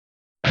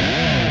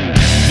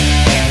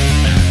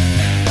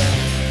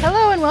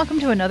welcome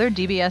to another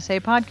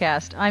DBSA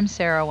podcast. I'm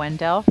Sarah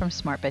Wendell from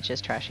Smart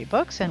Bitches Trashy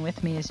Books, and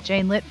with me is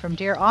Jane Litt from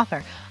Dear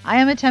Author. I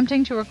am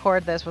attempting to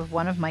record this with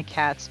one of my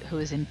cats who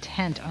is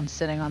intent on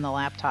sitting on the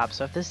laptop,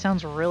 so if this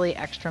sounds really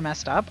extra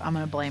messed up, I'm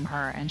going to blame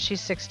her, and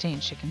she's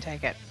 16, she can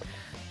take it.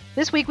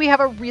 This week we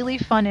have a really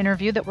fun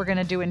interview that we're going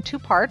to do in two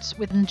parts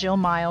with Jill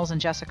Myles and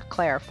Jessica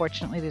Clare.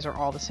 Fortunately, these are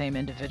all the same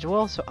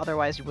individual, so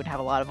otherwise you would have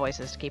a lot of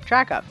voices to keep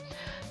track of.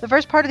 The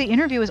first part of the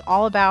interview is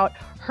all about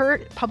her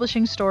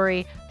publishing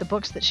story, the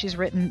books that she's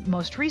written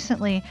most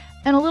recently,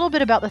 and a little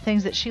bit about the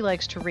things that she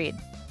likes to read.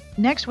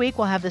 Next week,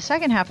 we'll have the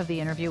second half of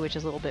the interview, which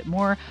is a little bit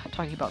more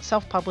talking about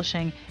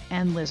self-publishing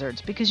and lizards,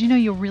 because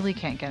you really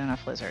can't get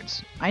enough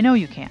lizards. I know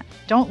you can't.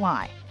 Don't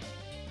lie.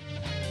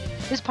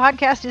 This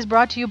podcast is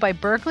brought to you by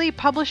Berkley,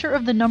 publisher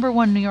of the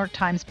 #1 New York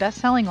Times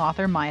bestselling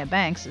author Maya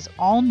Banks'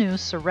 all-new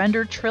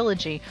Surrender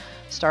trilogy,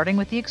 starting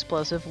with the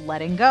explosive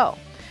Letting Go.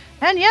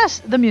 And yes,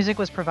 the music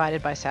was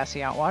provided by Sassy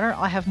Outwater.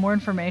 I'll have more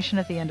information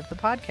at the end of the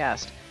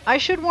podcast. I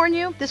should warn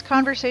you, this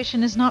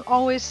conversation is not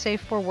always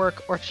safe for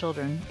work or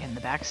children in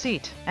the back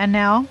seat. And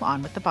now,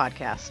 on with the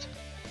podcast.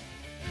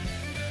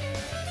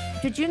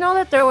 Did you know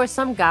that there was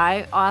some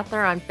guy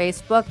author on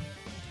Facebook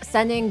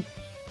sending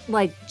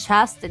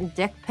chest and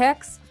dick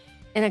pics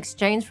in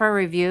exchange for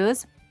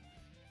reviews?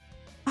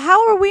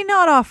 How are we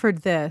not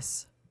offered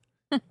this?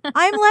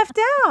 I'm left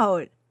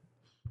out.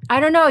 I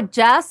don't know,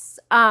 Jess,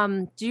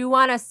 do you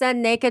want to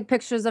send naked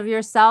pictures of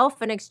yourself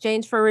in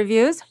exchange for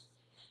reviews?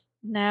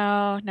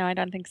 No, I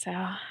don't think so.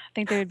 I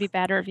think they would be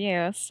bad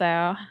reviews,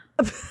 so.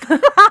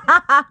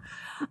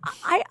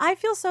 I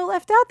feel so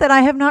left out that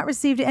I have not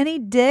received any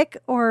dick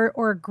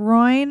or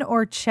groin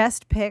or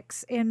chest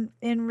pics in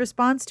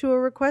response to a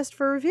request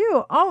for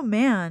review. Oh,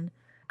 man.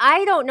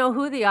 I don't know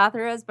who the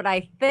author is, but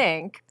I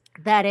think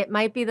that it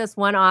might be this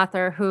one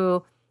author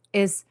who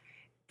is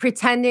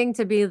pretending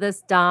to be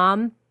this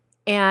dom,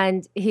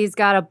 and he's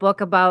got a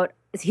book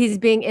he's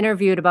being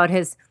interviewed about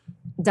his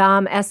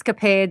dom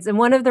escapades. And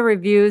one of the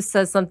reviews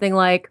says something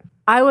like,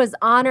 I was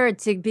honored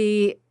to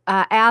be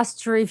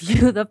asked to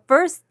review the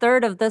first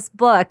third of this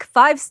book,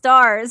 5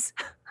 stars.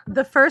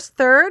 The first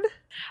third?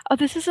 Oh,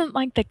 this isn't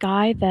like the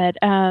guy that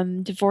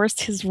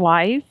divorced his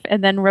wife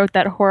and then wrote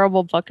that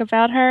horrible book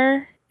about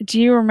her. Do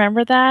you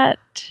remember that?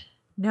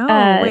 No,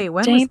 wait,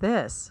 when was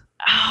this?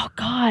 Oh,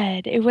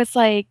 God. It was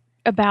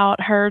about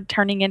her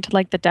turning into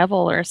the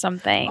devil or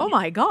something. Oh,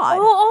 my God.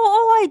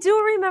 Oh, I do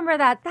remember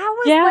that. That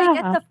was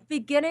at the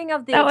beginning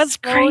of the explosion. That was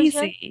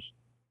crazy.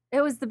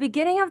 It was the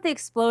beginning of the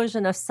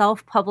explosion of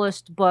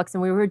self-published books,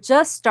 and we were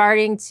just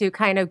starting to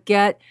kind of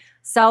get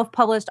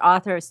self-published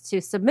authors to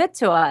submit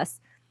to us.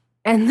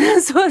 And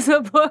this was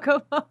a book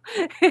about,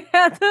 it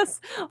had this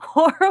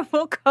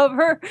horrible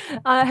cover.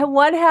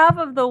 One half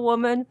of the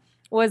woman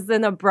was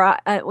in a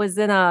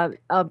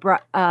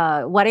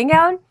wedding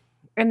gown,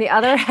 and the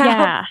other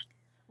half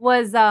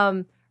was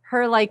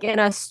her in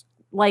a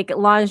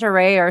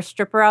lingerie or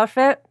stripper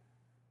outfit.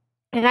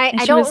 And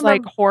she don't was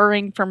remember,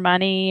 whoring for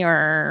money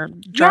or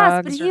drugs.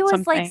 Yes, but he or was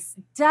something.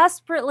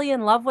 Desperately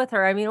in love with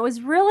her. I mean, it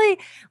was really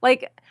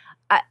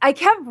I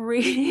kept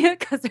reading it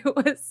because it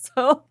was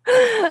so,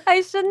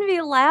 I shouldn't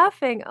be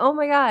laughing. Oh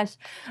my gosh.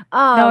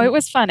 No, it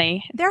was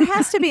funny. There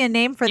has to be a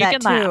name for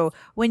that too. Laugh.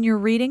 When you're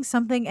reading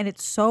something and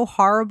it's so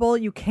horrible,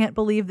 you can't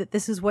believe that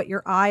this is what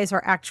your eyes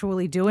are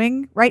actually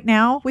doing right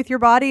now with your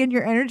body and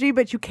your energy,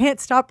 but you can't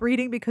stop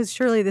reading because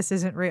surely this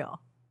isn't real.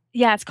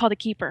 Yeah, it's called a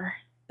keeper.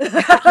 Yeah.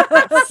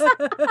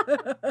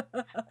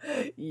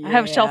 I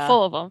have a shelf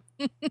full of them.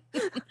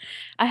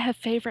 I have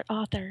favorite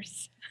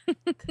authors.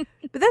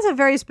 But that's a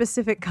very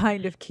specific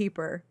kind of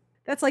keeper.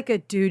 That's like a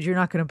dude, you're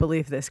not going to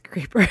believe this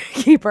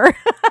keeper.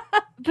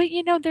 But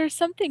there's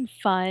something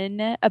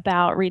fun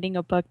about reading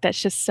a book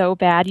that's just so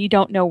bad you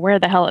don't know where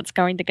the hell it's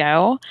going to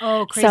go.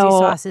 Oh, Crazy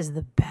Sauce is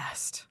the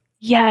best.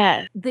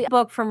 Yeah. The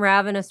book from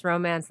Ravenous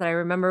Romance that I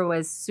remember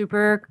was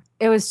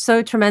it was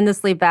so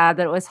tremendously bad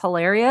that it was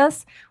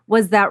hilarious,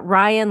 was that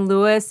Ryan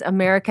Lewis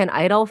American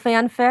Idol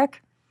fanfic.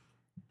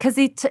 Because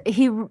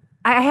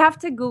I have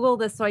to Google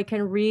this so I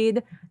can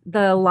read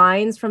the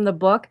lines from the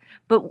book,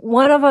 but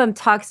one of them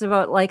talks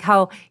about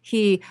how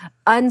he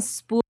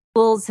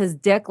unspools his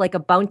dick like a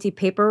Bounty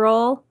paper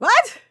roll.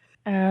 What?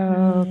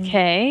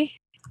 Okay.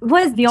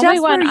 Was the only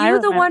one were you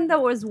the one that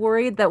was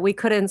worried that we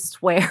couldn't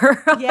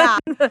swear? Yeah.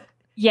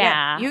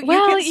 Yeah. You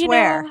can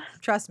swear.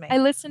 Trust me. I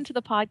listened to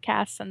the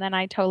podcast and then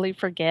I totally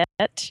forget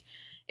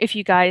if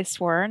you guys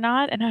swore or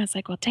not. And I was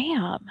like, well,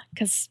 damn,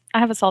 because I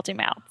have a salty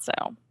mouth. So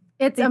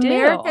it's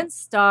American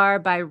Star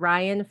by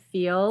Ryan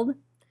Field.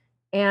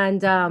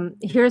 And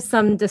here's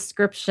some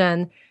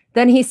description.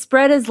 Then he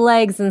spread his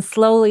legs and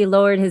slowly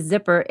lowered his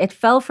zipper. It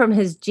fell from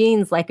his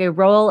jeans like a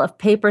roll of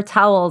paper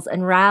towels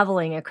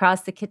unraveling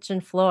across the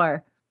kitchen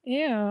floor.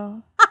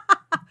 Ew.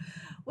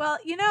 Well,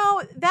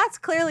 that's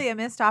clearly a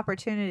missed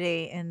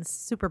opportunity in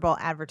Super Bowl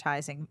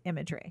advertising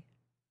imagery.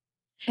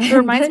 It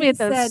reminds me he of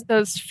those said,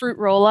 those fruit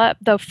roll up,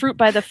 the fruit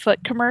by the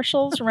foot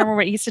commercials. Remember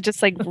when it used to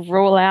just like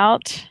roll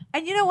out?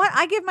 And you know what?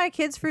 I give my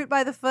kids fruit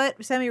by the foot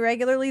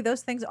semi-regularly.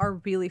 Those things are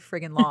really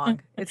friggin'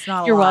 long. It's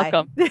not a You're lie.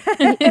 welcome.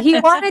 he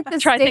wanted to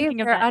Try stay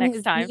thinking of there that on next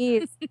his time.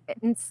 knees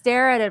and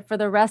stare at it for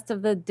the rest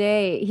of the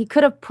day. He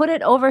could have put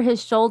it over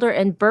his shoulder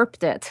and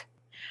burped it.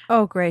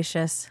 Oh,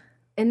 gracious.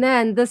 And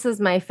then this is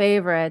my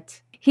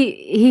favorite.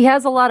 He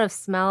has a lot of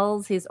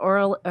smells. He's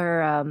oral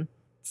or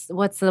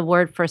what's the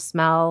word for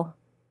smell?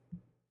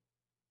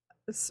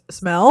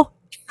 Smell?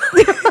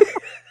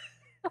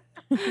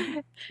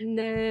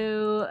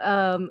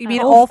 No. You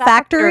mean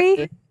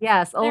olfactory?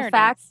 Yes, There it is.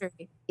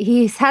 olfactory.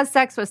 He has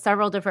sex with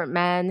several different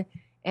men,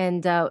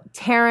 and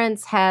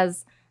Terrence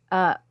has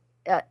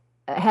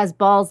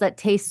balls that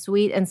taste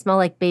sweet and smell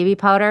like baby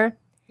powder.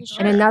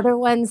 Sure. And another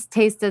one's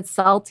tasted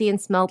salty and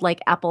smelled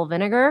like apple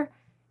vinegar.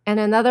 And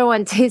another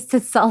one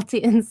tasted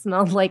salty and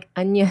smelled like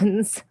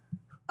onions.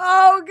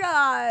 Oh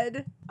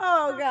God.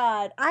 Oh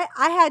God.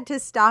 I had to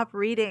stop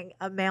reading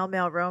a male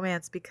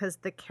romance because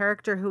the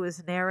character who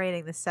was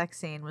narrating the sex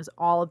scene was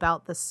all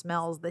about the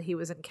smells that he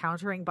was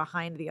encountering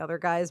behind the other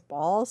guy's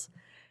balls.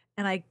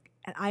 And I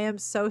am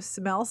so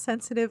smell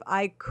sensitive.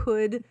 I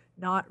could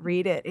not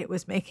read it. It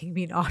was making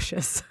me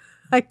nauseous.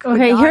 I could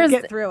not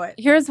get through it.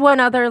 Here's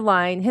one other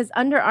line. His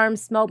underarms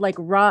smelled like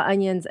raw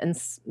onions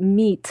and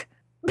meat.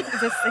 Is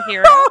this the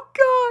hero? Oh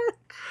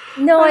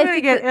God. No, I'm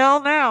gonna get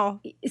ill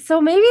now.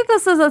 so maybe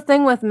this is a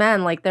thing with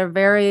men. Like they're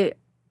very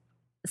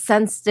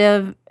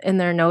sensitive in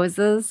their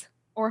noses.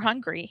 Or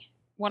hungry?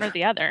 One or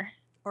the other.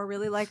 Or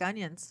really like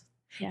onions.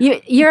 Yeah.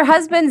 Your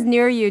husband's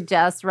near you,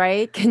 Jess,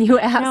 right? Can you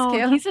ask No,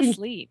 him? he's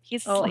asleep.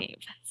 He's Oh. asleep.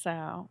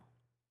 So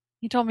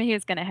he told me he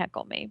was going to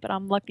heckle me, but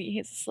I'm lucky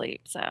he's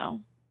asleep.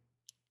 So,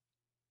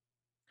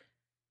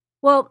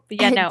 Well,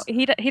 but yeah, no,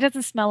 he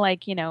doesn't smell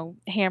like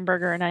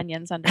hamburger and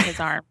onions under his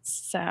arms.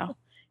 So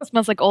it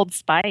smells like Old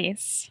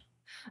Spice.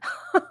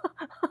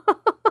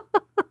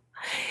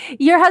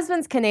 Your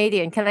husband's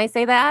Canadian. Can I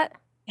say that?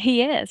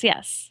 He is,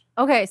 yes.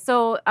 Okay,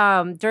 so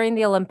during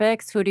the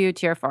Olympics, who do you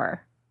cheer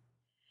for?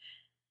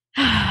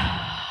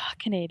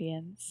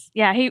 Canadians.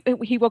 Yeah,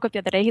 he woke up the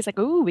other day. He's like,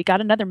 "Ooh, we got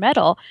another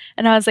medal,"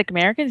 and I was like,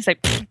 "American?" He's like,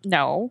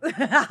 "No,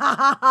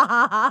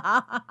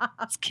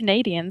 it's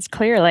Canadians."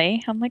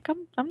 Clearly, I'm like,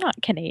 I'm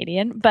not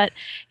Canadian, but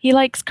he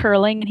likes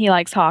curling and he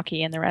likes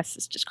hockey, and the rest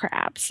is just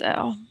crap.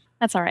 So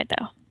that's all right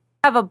though.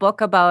 I have a book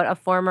about a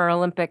former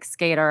Olympic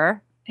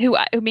skater. Who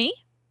me?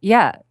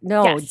 Yeah,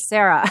 no, Yes.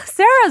 Sarah.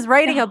 Sarah's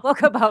writing a No.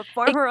 book about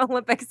former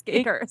Olympic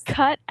skaters.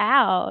 Cut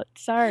out.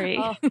 Sorry.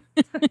 Oh.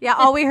 Yeah,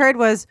 all we heard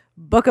was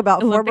book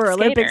about Olympic former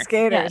Olympic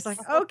skater. skaters. Yes.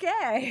 Like,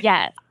 okay.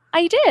 Yes,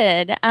 I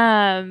did.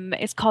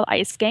 It's called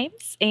Ice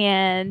Games,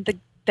 and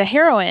the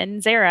heroine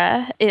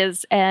Zara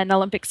is an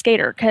Olympic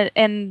skater.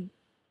 And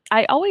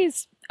I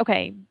always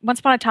once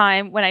upon a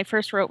time when I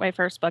first wrote my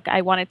first book,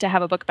 I wanted to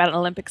have a book about an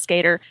Olympic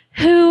skater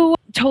who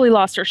totally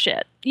lost her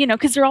shit.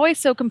 Because they're always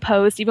so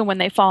composed, even when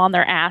they fall on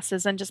their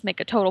asses and just make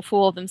a total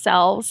fool of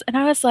themselves. And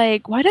I was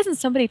like, why doesn't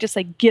somebody just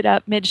like get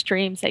up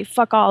midstream, say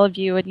fuck all of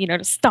you, and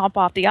just stomp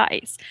off the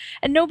ice?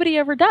 And nobody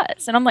ever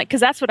does. And I'm like,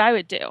 because that's what I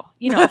would do.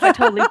 If I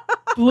totally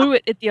blew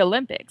it at the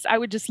Olympics, I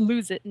would just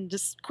lose it and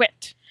just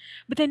quit.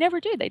 But they never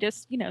do. They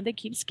just, they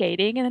keep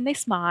skating and then they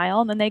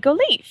smile and then they go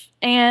leave.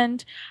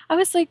 And I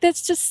was like,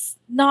 that's just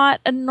not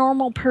a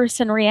normal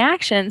person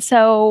reaction.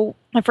 So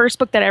my first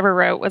book that I ever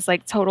wrote was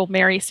like total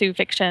Mary Sue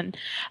fiction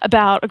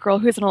about a girl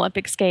who's an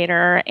Olympic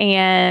skater.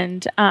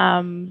 And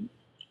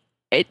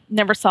it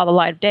never saw the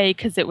light of day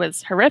because it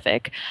was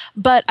horrific.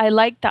 But I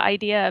liked the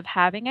idea of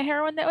having a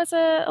heroine that was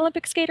an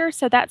Olympic skater.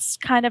 So that's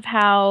kind of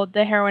how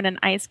the heroine in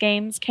Ice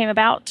Games came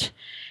about.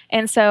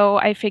 And so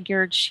I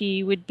figured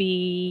she would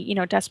be,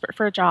 desperate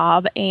for a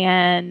job,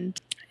 and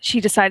she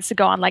decides to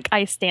go on like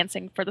ice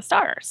dancing for the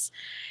stars.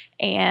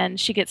 And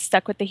she gets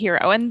stuck with the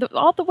hero. And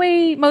all the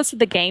way most of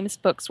the games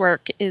books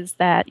work is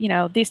that,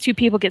 these two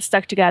people get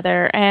stuck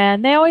together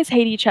and they always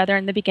hate each other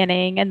in the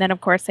beginning. And then,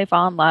 of course, they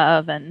fall in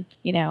love and,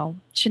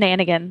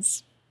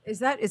 shenanigans. Is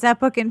that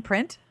book in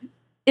print?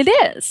 It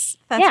is.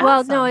 That's yeah. Well,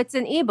 awesome. no, it's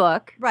an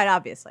ebook. Right,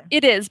 obviously.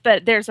 It is,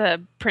 but there's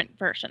a print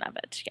version of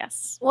it.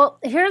 Yes. Well,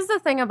 here's the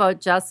thing about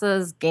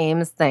Jessa's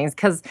games things,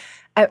 because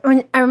I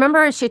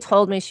remember she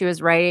told me she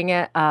was writing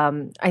it.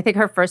 I think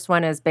her first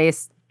one is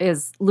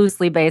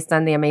loosely based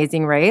on The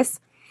Amazing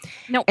Race.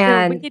 No,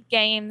 And- Wicked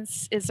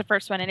Games is the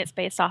first one, and it's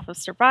based off of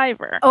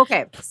Survivor.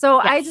 Okay, so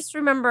I Yes. just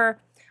remember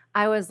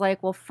I was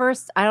like, well,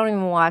 first, I don't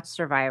even watch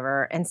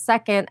Survivor, and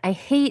second, I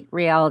hate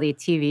reality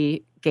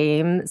TV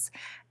games.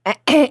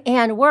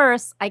 And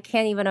worse, I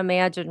can't even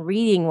imagine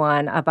reading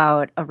one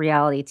about a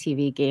reality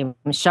TV game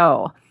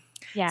show.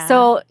 Yeah.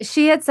 So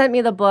she had sent me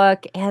the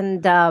book,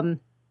 and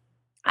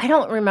I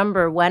don't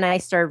remember when I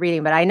started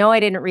reading, but I know I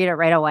didn't read it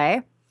right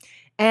away.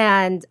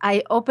 And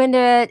I opened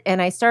it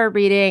and I started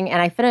reading,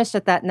 and I finished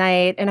it that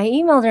night. And I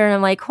emailed her and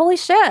I'm like, holy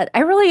shit, I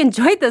really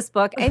enjoyed this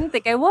book. I didn't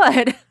think I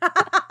would.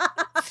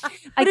 I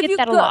But if get you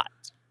that a go- lot.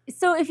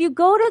 So if you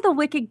go to the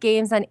Wicked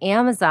Games on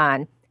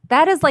Amazon,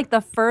 that is like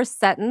the first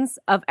sentence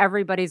of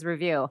everybody's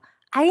review.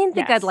 I didn't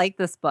think I'd Yes. like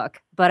this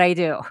book, but I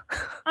do.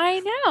 I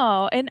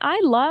know. And I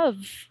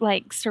love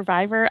like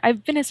Survivor.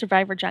 I've been a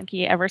Survivor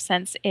junkie ever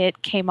since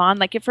it came on.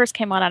 Like it first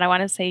came on, and I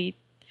want to say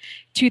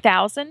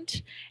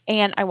 2000,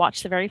 and I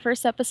watched the very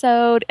first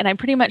episode, and I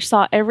pretty much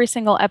saw every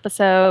single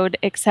episode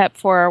except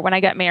for when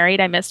I got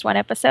married. I missed one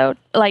episode.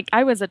 Like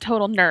I was a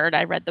total nerd.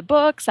 I read the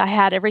books, I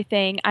had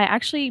everything. I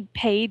actually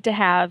paid to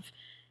have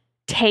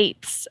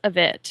tapes of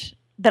it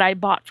that I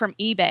bought from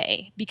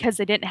eBay because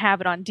they didn't have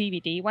it on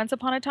DVD once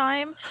upon a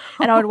time,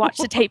 and I would watch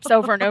the tapes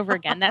over and over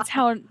again. That's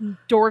how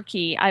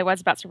dorky I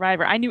was about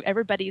Survivor. I knew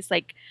everybody's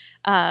like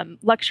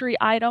luxury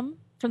item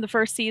from the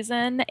first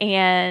season,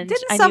 and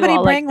Didn't I knew somebody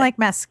all, bring like like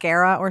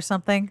mascara or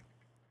something?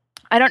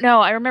 I don't know.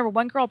 I remember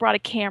one girl brought a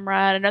camera,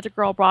 and another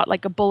girl brought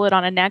like a bullet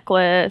on a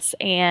necklace,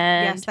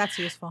 and Yes, that's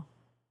useful.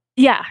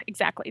 yeah,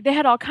 exactly. They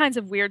had all kinds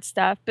of weird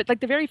stuff, but like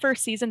the very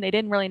first season, they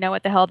didn't really know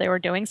what the hell they were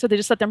doing, so they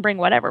just let them bring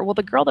whatever. Well,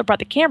 the girl that brought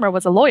the camera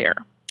was a lawyer,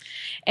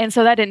 and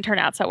so that didn't turn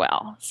out so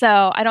well.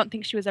 So I don't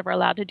think she was ever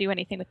allowed to do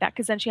anything with that,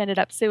 because then she ended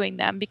up suing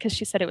them because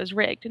she said it was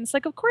rigged. And it's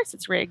like, of course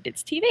it's rigged.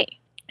 It's TV.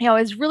 I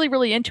was really,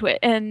 really into it,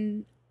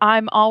 and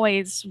I'm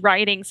always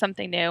writing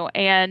something new,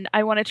 and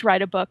I wanted to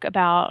write a book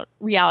about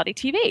reality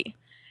TV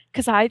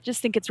because I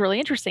just think it's really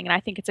interesting, and I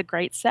think it's a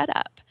great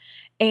setup.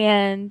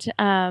 And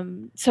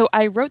so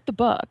I wrote the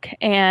book,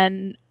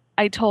 and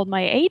I told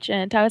my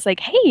agent, I was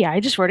like, hey,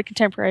 I just wrote a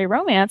contemporary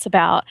romance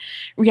about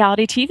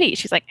reality TV.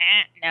 She's like,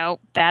 no,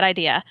 bad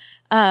idea.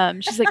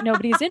 She's like,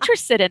 nobody's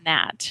interested in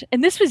that.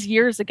 And this was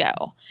years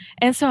ago.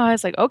 And so I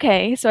was like,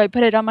 okay. So I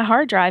put it on my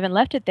hard drive and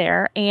left it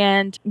there.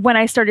 And when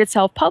I started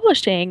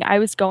self-publishing, I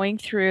was going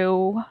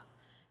through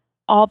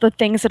all the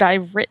things that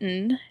I've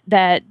written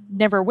that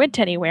never went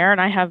anywhere. And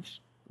I have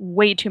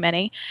way too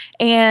many.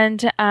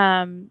 And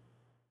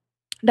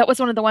that was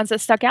one of the ones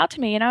that stuck out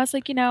to me. And I was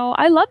like,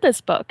 I love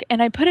this book.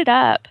 And I put it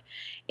up,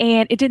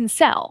 and it didn't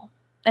sell.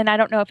 And I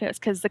don't know if it was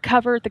because the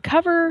cover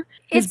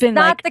has been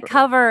not like the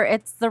cover,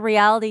 it's the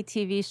reality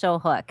TV show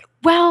hook.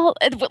 Well,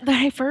 when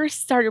I first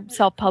started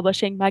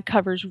self-publishing, my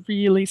covers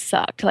really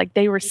sucked. Like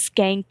they were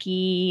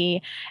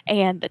skanky,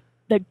 and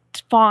the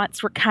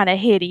fonts were kind of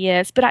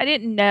hideous, but I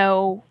didn't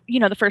know,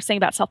 the first thing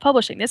about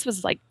self-publishing. This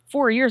was like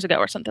 4 years ago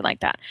or something like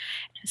that.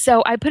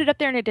 So I put it up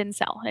there, and it didn't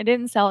sell. It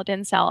didn't sell.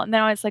 And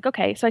then I was like,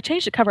 okay. So I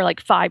changed the cover like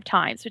 5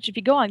 times, which if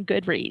you go on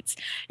Goodreads,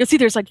 you'll see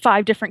there's like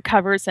 5 different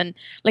covers, and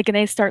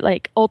they start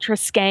like ultra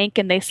skank,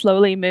 and they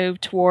slowly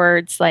move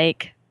towards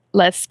like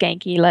less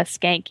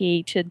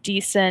skanky to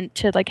decent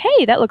to like,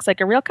 hey, that looks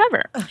like a real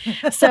cover.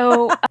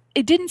 So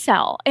it didn't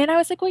sell. And I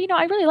was like, well,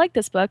 I really like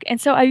this book.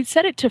 And so I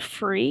set it to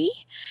free.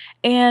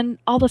 And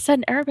all of a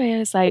sudden, everybody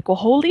was like, well,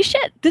 holy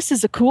shit, this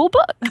is a cool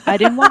book. I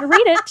didn't want to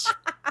read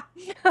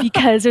it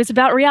because it was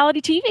about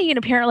reality TV. And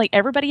apparently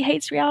everybody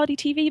hates reality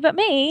TV but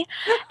me.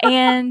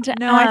 And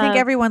no, I think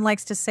everyone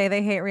likes to say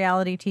they hate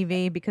reality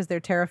TV because they're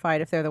terrified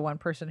if they're the one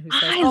person who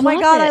says, oh my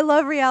God, I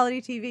love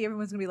reality TV.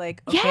 Everyone's going to be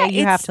like, okay, yeah,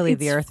 you have to leave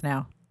the earth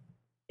now.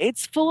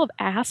 It's full of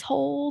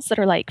assholes that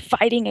are like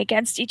fighting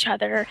against each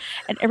other,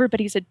 and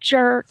everybody's a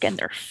jerk, and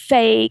they're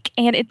fake.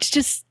 And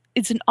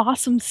it's an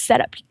awesome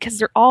setup because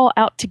they're all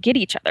out to get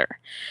each other.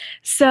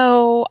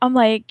 So I'm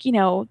like,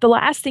 the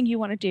last thing you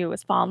want to do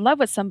is fall in love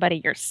with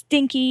somebody. You're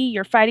stinky.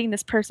 You're fighting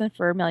this person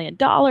for $1 million.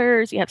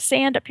 You have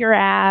sand up your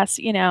ass.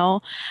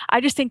 I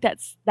just think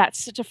that's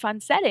such a fun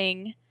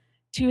setting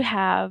to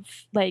have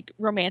like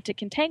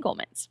romantic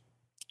entanglements.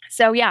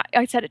 So yeah,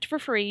 I set it for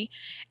free,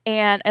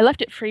 and I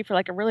left it free for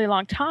like a really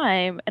long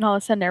time. And all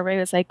of a sudden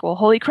everybody was like, well,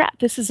 holy crap,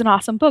 this is an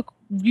awesome book.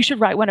 You should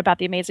write one about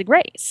the Amazing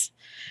Race.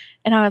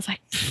 And I was like,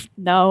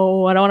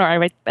 no, I don't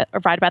want to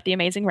write about The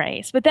Amazing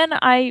Race. But then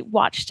I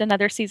watched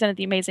another season of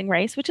The Amazing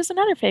Race, which is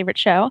another favorite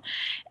show.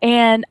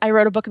 And I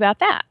wrote a book about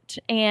that.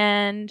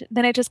 And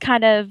then it just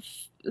kind of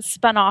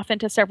spun off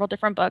into several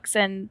different books.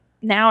 And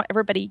now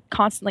everybody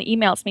constantly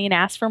emails me and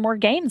asks for more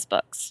games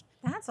books.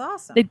 That's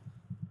awesome.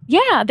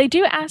 They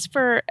do ask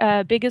for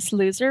a Biggest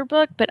Loser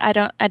book, but I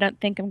don't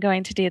think I'm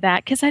going to do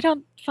that because I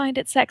don't find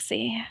it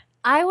sexy.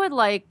 I would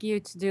like you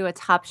to do a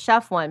Top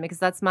Chef one because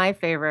that's my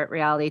favorite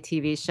reality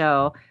TV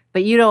show,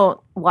 but you don't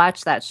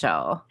watch that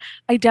show.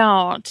 I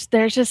don't.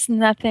 There's just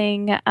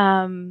nothing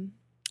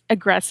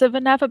aggressive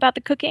enough about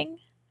the cooking.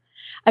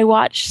 I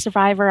watched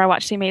Survivor. I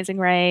watched The Amazing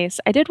Race.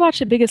 I did watch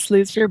The Biggest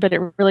Loser, but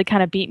it really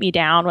kind of beat me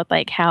down with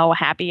like how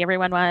happy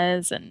everyone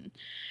was. And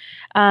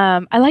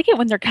I like it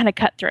when they're kind of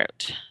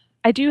cutthroat.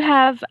 I do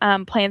have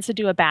plans to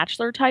do a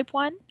Bachelor type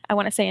one. I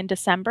want to say in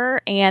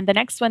December. And the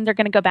next one, they're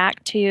going to go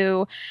back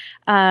to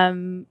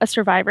a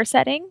Survivor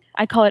setting.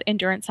 I call it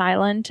Endurance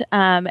Island.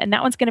 And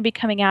that one's going to be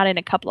coming out in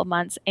a couple of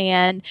months.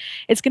 And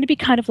it's going to be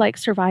kind of like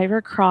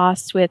Survivor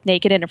crossed with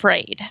Naked and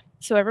Afraid.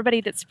 So everybody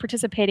that's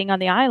participating on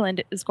the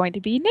island is going to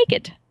be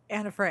naked.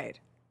 And afraid.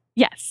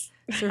 Yes.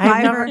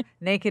 Survivor,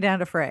 Naked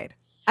and Afraid.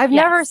 I've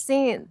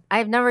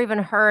never even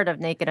heard of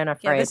Naked and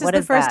Afraid. Yeah, this is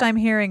the first I'm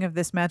hearing of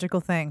this magical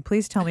thing.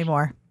 Please tell me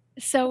more.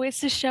 So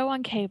it's a show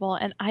on cable,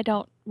 and I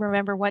don't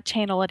remember what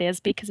channel it is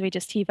because we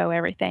just TiVo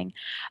everything.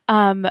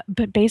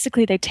 But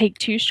basically, they take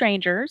two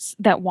strangers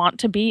that want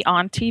to be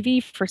on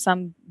TV for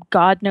some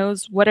God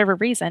knows whatever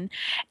reason,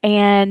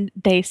 and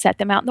they set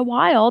them out in the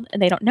wild,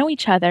 and they don't know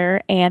each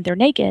other, and they're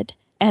naked,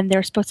 and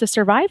they're supposed to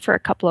survive for a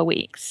couple of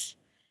weeks.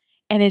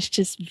 And it's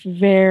just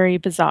very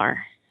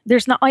bizarre.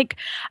 There's not like,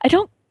 I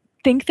don't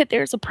think that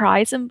there's a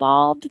prize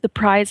involved. The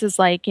prize is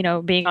like,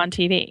 being on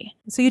TV.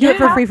 So you do it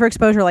for free for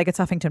exposure, like it's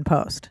Huffington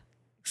Post.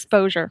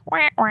 Exposure.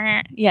 Wah,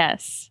 wah.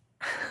 Yes.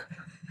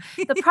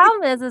 The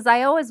problem is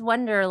I always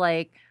wonder,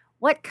 like,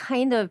 what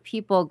kind of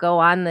people go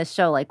on this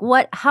show? Like,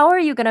 how are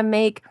you going to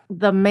make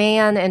the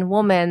man and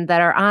woman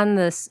that are on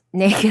this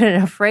Naked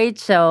and Afraid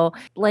show,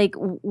 like,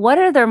 what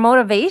are their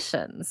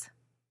motivations?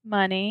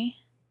 Money.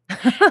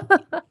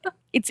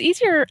 It's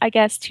easier, I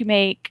guess, to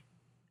make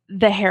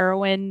the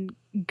heroine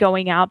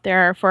going out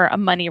there for a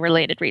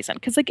money-related reason.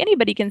 Because, like,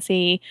 anybody can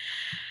see,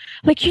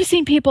 like, you've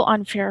seen people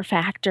on Fear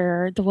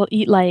Factor that will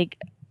eat, like,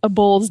 a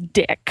bull's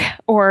dick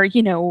or,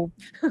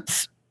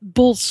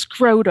 bull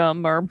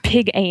scrotum or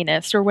pig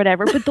anus or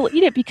whatever, but they'll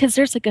eat it because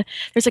there's like a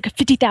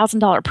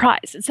 $50,000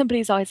 prize, and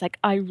somebody's always like,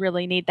 I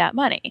really need that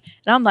money,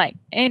 and I'm like,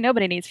 ain't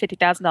nobody needs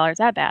 $50,000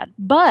 that bad,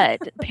 but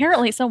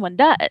apparently someone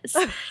does.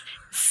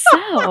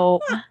 So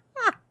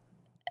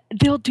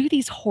they'll do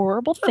these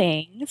horrible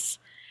things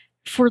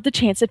for the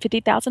chance of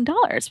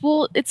 $50,000.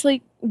 Well, it's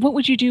like, what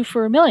would you do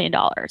for $1 million?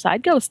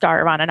 I'd go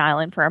starve on an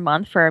island for a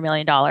month for $1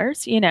 million,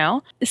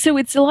 So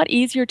it's a lot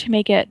easier to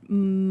make it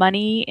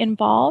money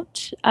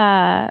involved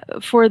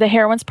for the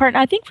heroine's part.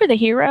 And I think for the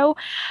hero,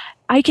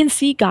 I can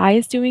see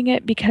guys doing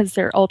it because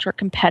they're ultra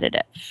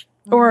competitive.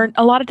 Mm-hmm. Or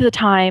a lot of the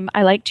time,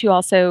 I like to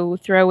also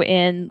throw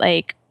in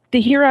like the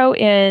hero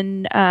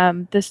in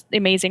this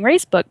Amazing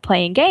Race book,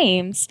 Playing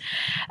Games,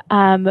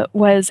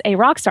 was a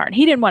rock star. And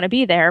he didn't want to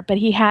be there, but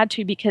he had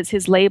to because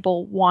his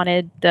label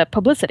wanted the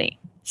publicity.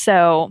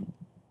 So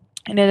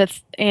and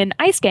in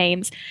Ice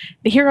Games,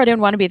 the hero didn't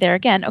want to be there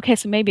again. Okay,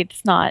 so maybe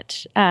it's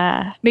not,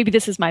 maybe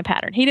this is my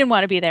pattern. He didn't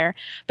want to be there,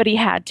 but he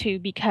had to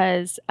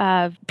because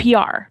of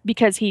PR,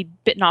 because he'd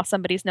bitten off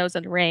somebody's nose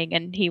in the ring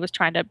and he was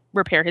trying to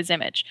repair his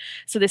image.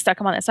 So they stuck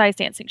him on this ice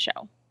dancing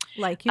show.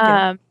 Like you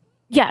do.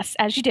 Yes,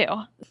 as you do.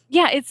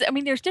 Yeah,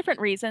 there's different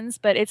reasons,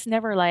 but it's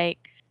never like,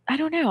 I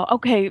don't know.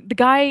 Okay, the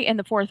guy in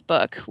the fourth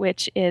book,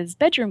 which is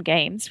Bedroom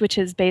Games, which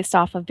is based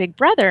off of Big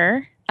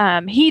Brother,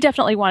 he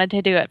definitely wanted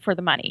to do it for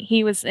the money.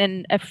 He was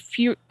in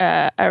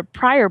a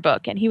prior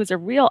book, and he was a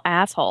real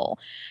asshole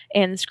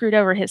and screwed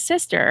over his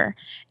sister.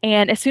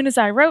 And as soon as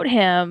I wrote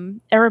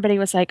him, everybody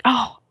was like,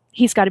 oh,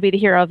 he's got to be the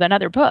hero of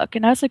another book.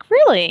 And I was like,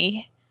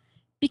 really?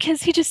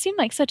 Because he just seemed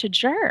like such a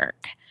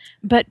jerk.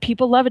 But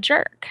people love a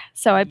jerk.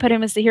 So I put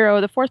him as the hero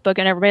of the fourth book,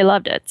 and everybody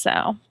loved it.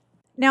 So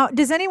now,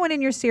 does anyone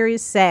in your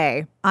series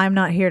say, I'm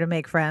not here to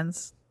make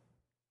friends?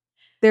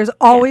 There's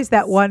always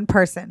that one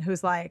person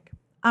who's like,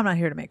 I'm not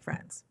here to make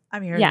friends.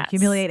 I'm here to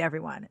humiliate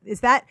everyone. Is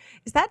that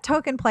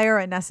token player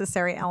a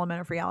necessary element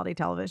of reality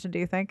television, do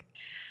you think?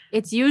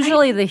 It's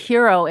usually the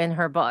hero in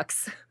her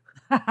books.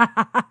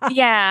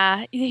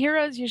 Yeah, the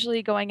hero's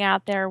usually going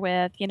out there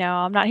with,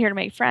 I'm not here to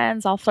make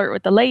friends. I'll flirt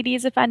with the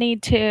ladies if I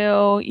need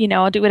to.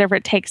 I'll do whatever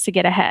it takes to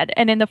get ahead.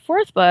 And in the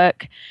fourth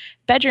book,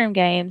 Bedroom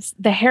Games,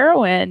 the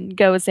heroine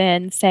goes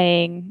in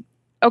saying,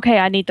 okay,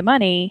 I need the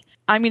money.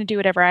 I'm going to do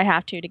whatever I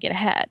have to get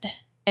ahead.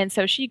 And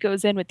so she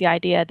goes in with the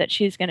idea that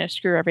she's going to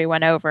screw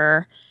everyone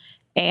over.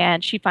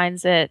 And she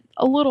finds it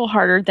a little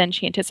harder than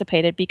she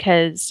anticipated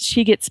because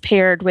she gets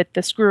paired with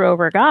the screw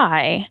over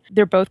guy.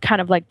 They're both kind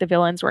of like the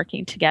villains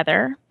working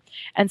together.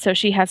 And so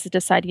she has to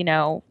decide,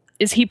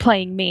 is he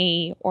playing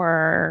me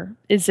or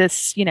is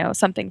this,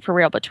 something for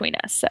real between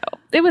us? So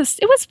it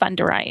was fun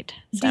to write.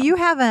 So. Do you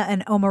have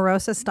an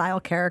Omarosa style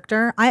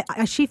character?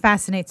 She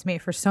fascinates me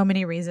for so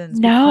many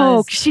reasons.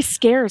 No, she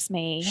scares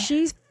me.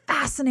 She's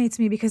fascinates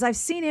me because I've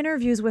seen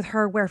interviews with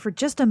her where for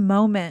just a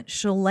moment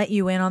she'll let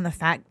you in on the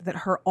fact that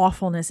her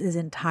awfulness is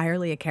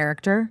entirely a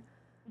character.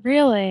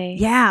 Really?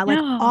 Yeah, like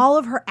all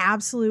of her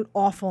absolute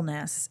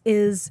awfulness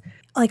is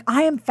like,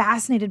 I am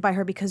fascinated by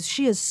her because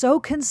she is so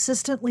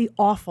consistently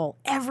awful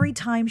every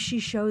time she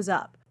shows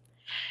up.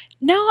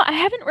 No, I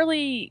haven't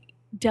really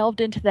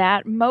delved into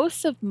that.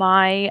 Most of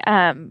my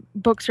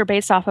books are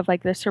based off of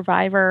like the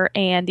Survivor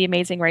and the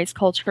Amazing Race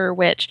culture,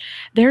 which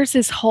there's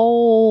this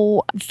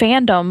whole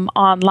fandom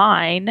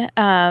online.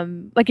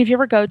 Like if you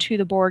ever go to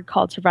the board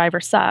called Survivor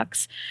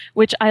Sucks,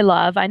 which I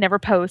love, I never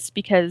post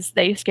because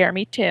they scare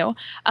me too.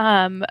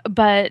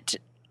 But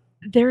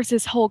there's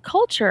this whole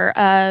culture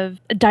of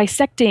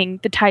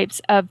dissecting the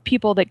types of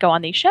people that go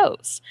on these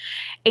shows.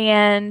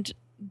 And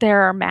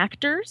there are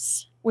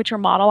mactors, which are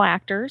model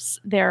actors.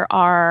 There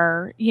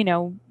are,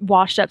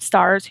 washed up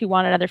stars who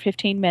want another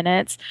 15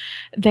 minutes.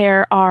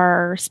 There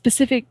are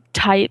specific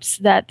types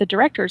that the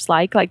directors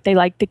like they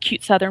like the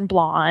cute Southern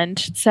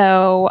blonde.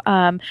 So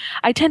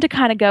I tend to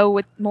kind of go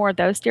with more of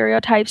those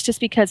stereotypes just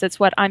because it's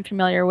what I'm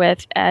familiar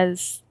with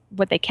as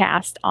what they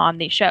cast on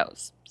these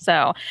shows.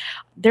 So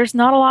there's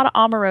not a lot of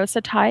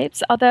Omarosa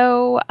types,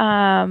 although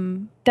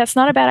that's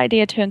not a bad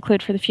idea to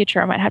include for the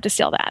future. I might have to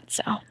steal that.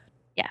 So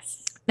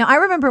yes. Now, I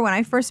remember when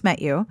I first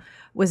met you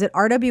was at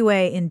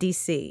RWA in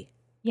DC.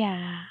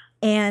 Yeah.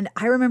 And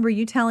I remember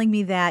you telling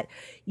me that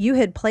you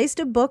had placed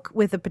a book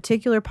with a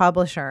particular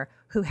publisher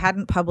who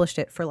hadn't published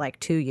it for like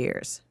 2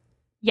 years.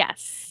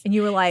 Yes. And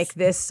you were like,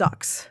 this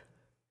sucks.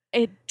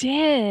 It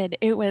did.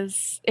 It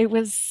was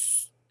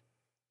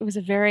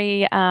a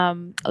very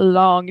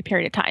long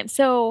period of time.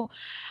 So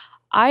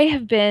I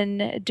have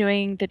been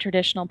doing the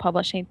traditional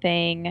publishing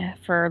thing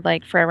for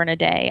like forever and a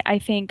day. I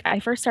think I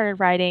first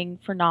started writing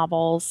for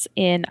novels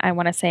in, I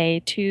want to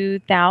say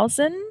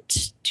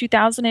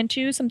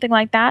 2002, something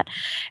like that.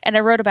 And I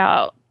wrote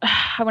about,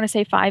 I want to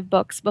say 5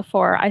 books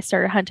before I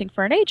started hunting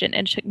for an agent.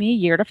 And it took me a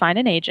year to find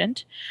an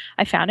agent.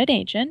 I found an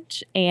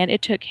agent, and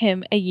it took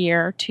him a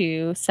year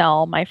to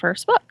sell my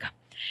first book.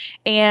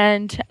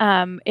 And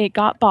it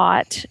got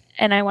bought.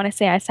 And I want to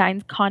say I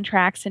signed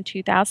contracts in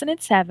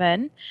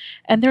 2007.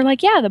 And they're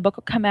like, yeah, the book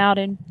will come out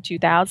in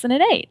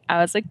 2008. I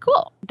was like,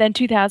 cool. Then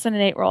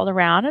 2008 rolled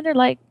around, and they're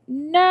like,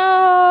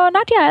 no,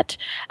 not yet.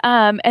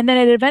 And then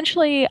it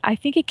eventually, I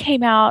think it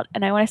came out,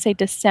 and I want to say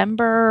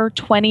December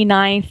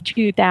 29th,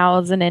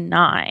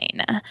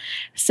 2009.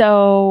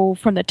 So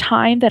from the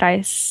time that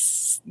I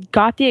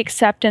got the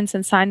acceptance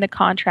and signed the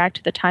contract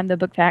to the time the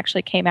book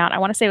actually came out, I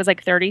want to say it was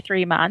like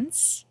 33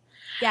 months.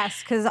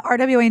 Yes, because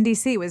RWA in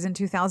DC was in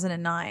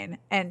 2009.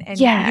 And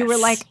Yes. you were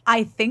like,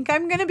 I think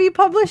I'm going to be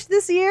published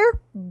this year,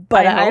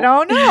 but I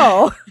don't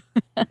know.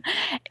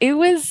 It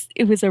was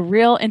a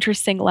real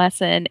interesting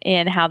lesson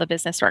in how the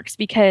business works,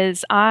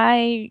 because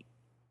I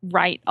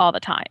write all the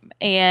time.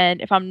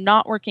 And if I'm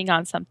not working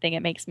on something,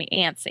 it makes me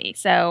antsy.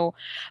 So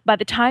by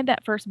the time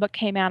that first book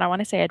came out, I want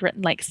to say I'd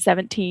written like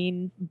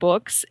 17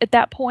 books at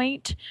that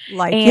point.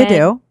 Like you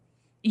do.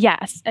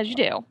 Yes, as you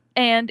do.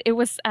 And it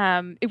was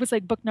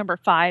like book number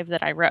 5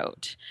 that I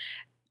wrote.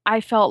 I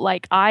felt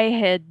like I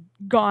had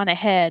gone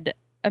ahead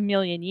a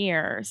million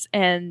years,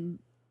 and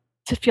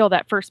to feel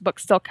that first book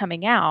still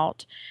coming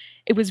out,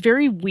 it was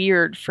very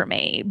weird for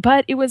me.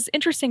 But it was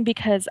interesting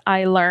because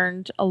I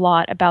learned a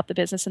lot about the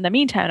business in the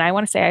meantime. And I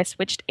want to say I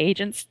switched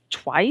agents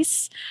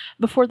twice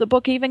before the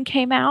book even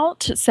came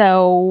out.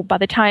 So by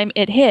the time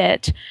it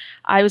hit,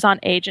 I was on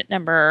agent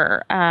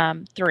number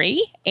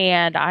 3,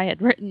 and I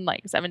had written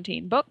like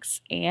 17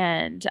 books,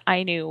 and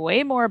I knew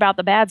way more about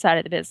the bad side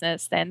of the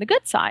business than the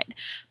good side.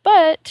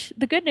 But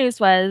the good news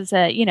was,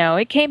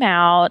 it came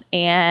out,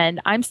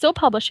 and I'm still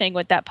publishing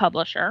with that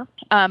publisher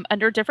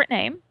under a different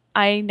name.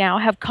 I now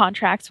have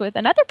contracts with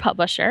another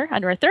publisher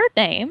under a third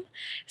name.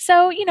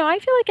 So, I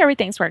feel like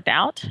everything's worked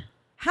out.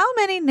 How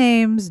many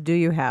names do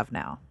you have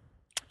now?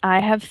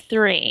 I have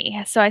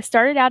 3. So I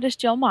started out as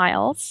Jill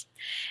Myles,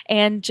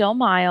 and Jill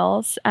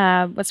Myles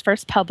was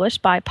first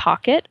published by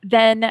Pocket.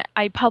 Then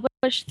I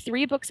published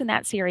 3 books in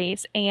that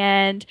series,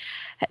 and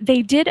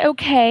they did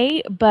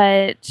okay,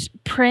 but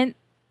print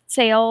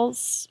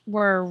sales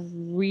were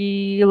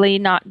really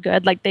not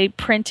good. Like they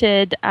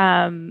printed,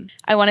 I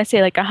want to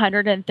say like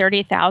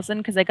 130,000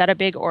 because I got a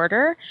big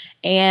order,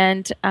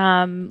 and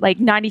like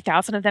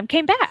 90,000 of them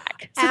came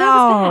back. So that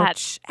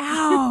was bad.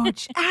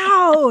 Ouch!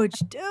 Ouch,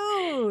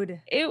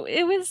 dude!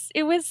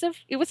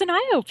 It was an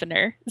eye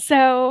opener.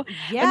 So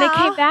Yeah. when they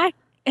came back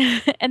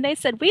and they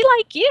said, we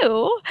like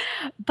you,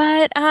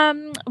 but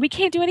we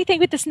can't do anything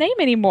with this name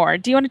anymore.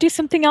 Do you want to do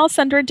something else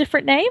under a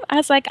different name? I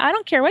was like, I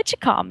don't care what you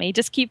call me.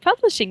 Just keep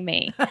publishing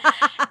me.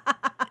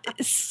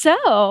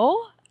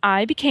 So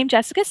I became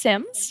Jessica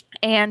Sims,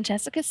 and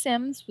Jessica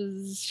Sims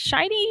was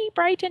shiny,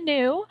 bright, and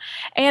new.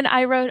 And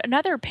I wrote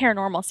another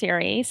paranormal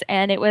series,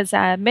 and it was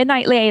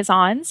Midnight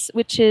Liaisons,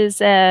 which is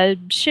a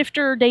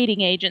shifter dating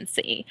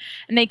agency,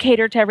 and they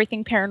cater to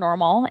everything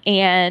paranormal.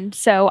 And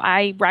so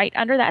I write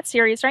under that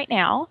series right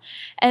now.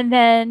 And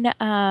then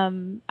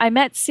I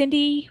met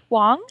Cindy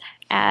Wong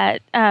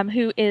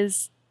who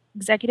is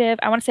executive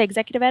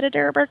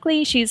editor at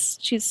Berkeley.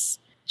 She's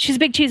a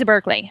big cheese at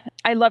Berkeley.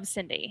 I love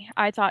Cindy.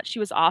 I thought she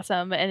was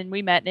awesome, and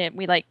we met and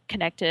we like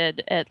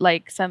connected at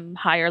like some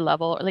higher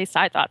level, or at least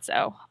I thought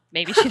so.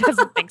 Maybe she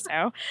doesn't think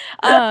so.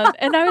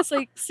 And I was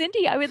like,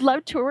 Cindy, I would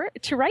love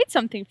to write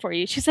something for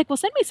you. She's like, well,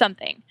 send me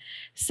something.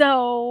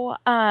 So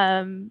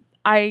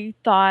I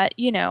thought,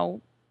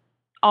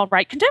 I'll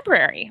write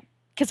contemporary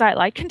because I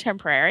like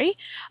contemporary,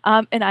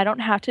 and I don't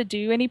have to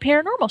do any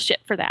paranormal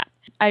shit for that.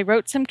 I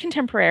wrote some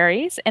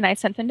contemporaries and I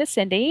sent them to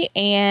Cindy,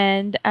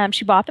 and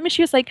she bought them, and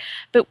she was like,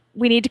 but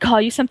we need to call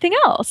you something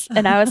else.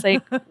 And I was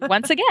like,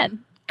 once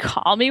again,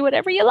 call me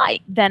whatever you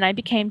like. Then I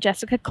became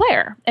Jessica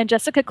Clare, and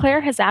Jessica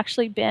Clare has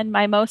actually been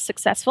my most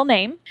successful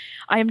name.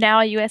 I am now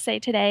a USA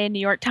Today and New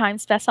York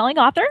Times bestselling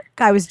author.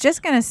 I was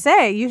just going to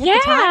say, you hit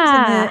the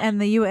Times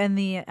and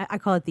the I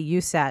call it the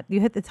USAT.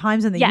 You hit the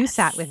Times and the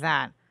USAT with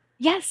that.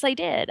 Yes, I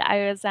did.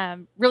 I was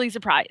really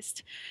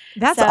surprised.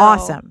 That's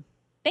awesome.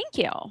 Thank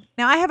you.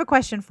 Now, I have a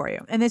question for you.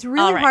 And it's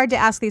really hard to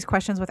ask these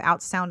questions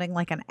without sounding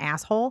like an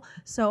asshole.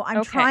 So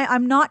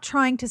I'm not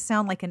trying to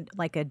sound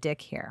like a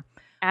dick here.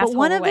 asshole But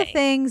one of the away.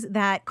 things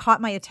that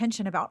caught my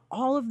attention about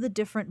all of the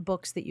different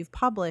books that you've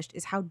published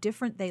is how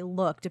different they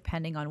look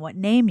depending on what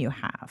name you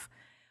have.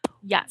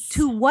 Yes.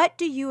 To what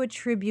do you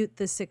attribute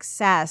the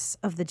success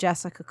of the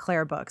Jessica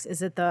Clare books?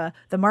 Is it the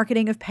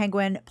marketing of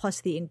Penguin plus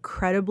the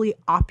incredibly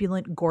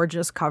opulent,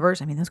 gorgeous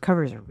covers? I mean, those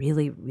covers are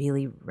really,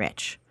 really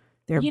rich.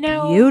 They're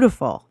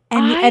beautiful.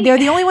 And they're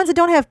the only ones that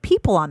don't have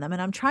people on them. And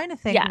I'm trying to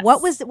think,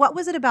 what was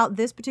it about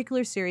this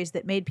particular series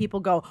that made people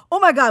go, oh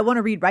my God, I want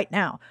to read right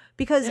now?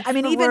 Because, It's I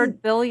mean, the even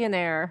word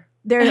billionaire.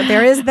 there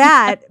is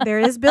that. There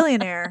is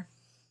billionaire.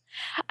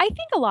 I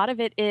think a lot of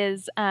it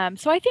is,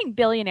 so I think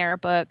billionaire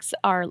books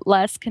are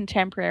less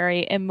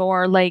contemporary and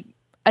more like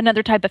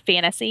another type of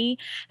fantasy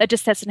that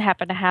just doesn't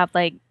happen to have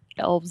like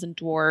elves and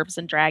dwarves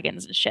and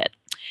dragons and shit.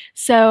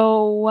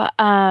 So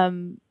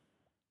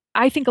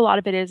I think a lot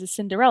of it is a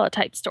Cinderella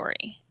type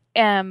story,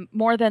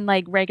 more than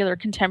like regular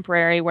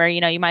contemporary where,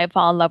 you might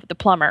fall in love with the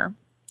plumber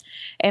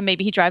and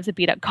maybe he drives a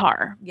beat up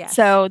car. Yes.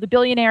 So the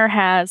billionaire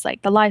has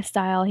like the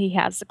lifestyle, he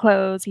has the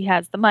clothes, he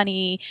has the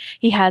money,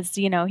 he has,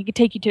 he could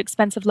take you to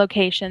expensive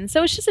locations.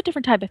 So it's just a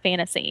different type of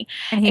fantasy.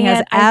 And he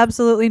has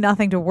absolutely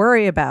nothing to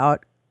worry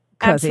about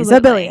because he's a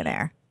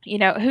billionaire.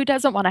 Who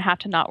doesn't want to have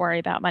to not worry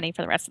about money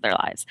for the rest of their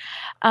lives?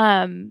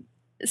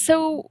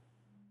 So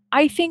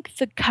I think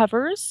the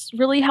covers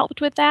really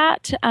helped with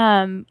that.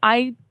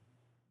 I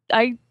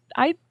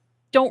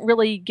don't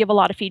really give a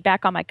lot of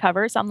feedback on my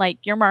covers. I'm like,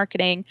 you're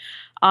marketing.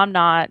 I'm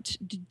not.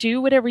 Do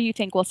whatever you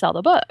think will sell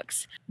the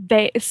books.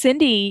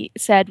 Cindy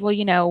said,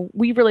 well,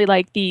 we really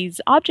like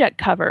these object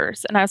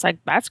covers. And I was like,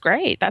 that's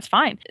great. That's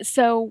fine.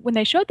 So when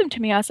they showed them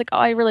to me, I was like, oh,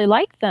 I really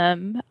like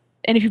them.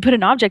 And if you put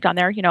an object on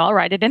there, I'll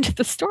write it into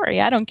the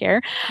story. I don't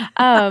care.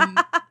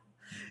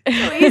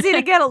 So easy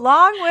to get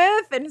along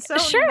with and so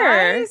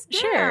nice.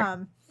 Sure.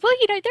 Damn. Well,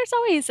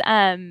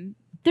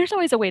 there's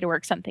always a way to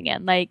work something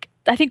in. Like,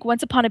 I think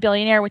Once Upon a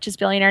Billionaire, which is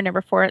billionaire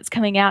number 4, it's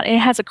coming out, and it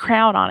has a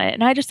crown on it.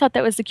 And I just thought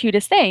that was the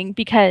cutest thing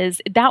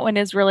because that one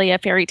is really a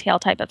fairy tale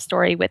type of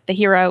story with the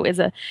hero is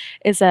a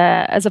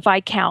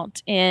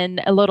viscount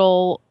in a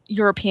little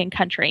European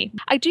country.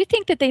 I do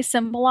think that they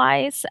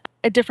symbolize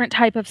a different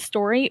type of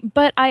story,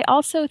 but I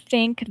also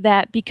think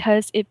that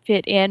because it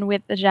fit in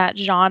with that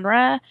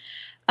genre,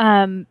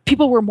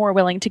 people were more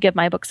willing to give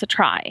my books a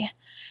try.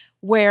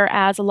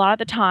 Whereas a lot of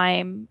the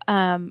time,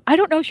 I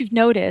don't know if you've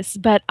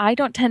noticed, but I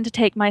don't tend to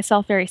take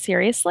myself very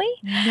seriously.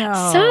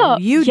 No,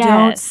 you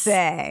don't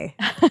say.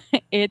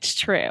 It's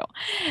true.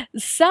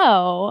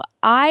 So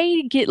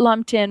I get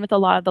lumped in with a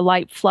lot of the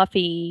light,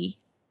 fluffy,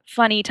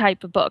 funny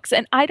type of books.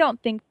 And I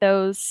don't think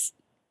those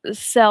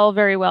sell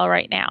very well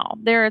right now.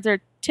 There's a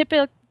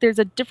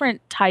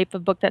different type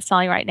of book that's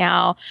selling right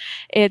now.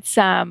 It's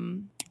I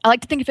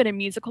like to think of it in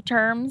musical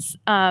terms.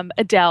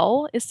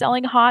 Adele is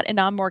selling hot, and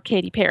I'm more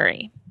Katy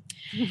Perry.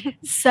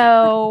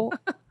 So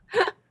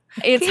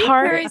it's Katy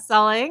hard. Perry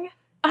selling.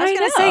 I was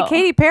going to say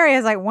Katy Perry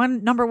has like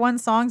number one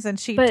songs, and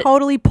she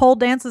totally pole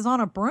dances on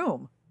a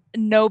broom.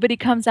 Nobody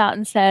comes out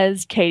and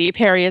says Katy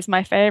Perry is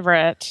my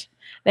favorite.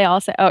 They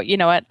all say, "Oh, you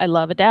know what? I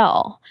love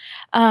Adele."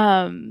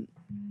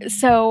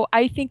 So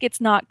I think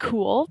it's not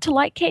cool to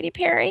like Katy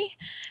Perry,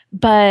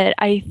 but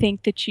I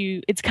think that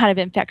it's kind of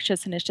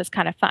infectious and it's just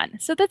kind of fun.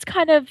 So that's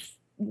kind of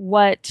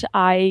what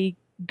I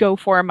go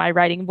for in my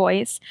writing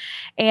voice.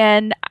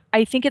 And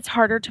I think it's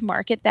harder to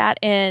market that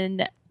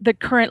in the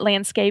current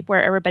landscape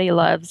where everybody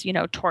loves,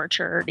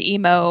 tortured,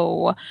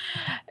 emo,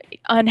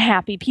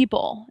 unhappy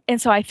people. And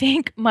so I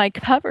think my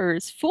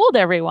covers fooled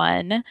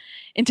everyone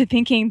into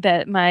thinking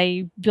that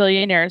my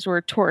billionaires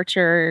were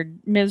tortured,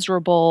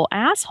 miserable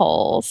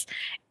assholes.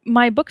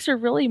 My books are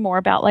really more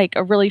about like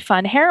a really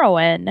fun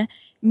heroine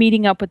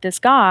meeting up with this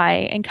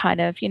guy and kind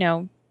of,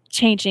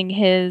 changing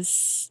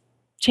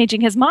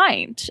his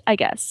mind, I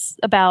guess,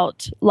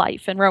 about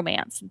life and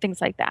romance and things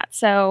like that.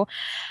 So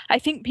I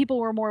think people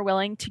were more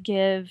willing to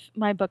give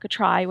my book a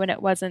try when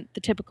it wasn't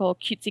the typical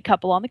cutesy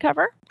couple on the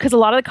cover. Because a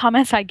lot of the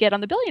comments I get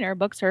on the billionaire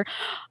books are,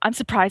 I'm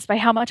surprised by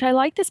how much I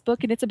like this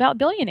book and it's about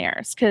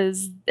billionaires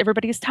because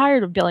everybody's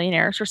tired of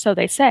billionaires, or so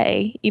they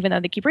say, even though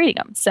they keep reading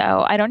them.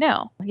 So I don't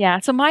know. Yeah,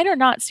 so mine are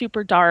not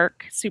super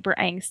dark, super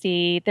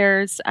angsty.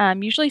 There's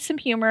usually some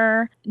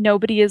humor.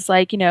 Nobody is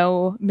like,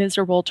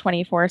 miserable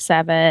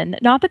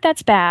 24/7. Not that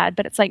that's bad,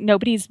 but it's like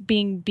nobody's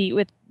being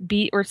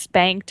beat or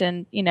spanked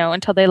and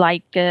until they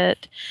like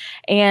it.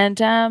 And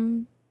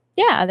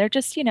they're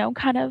just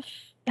kind of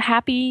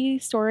happy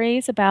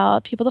stories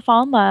about people that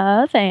fall in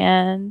love,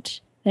 and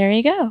there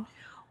you go.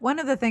 One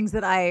of the things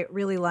that I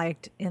really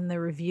liked in the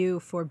review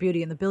for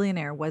Beauty and the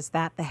Billionaire was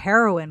that the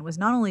heroine was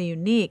not only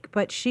unique,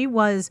 but she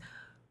was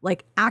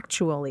like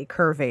actually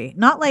curvy.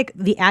 Not like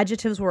the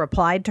adjectives were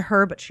applied to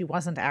her, but she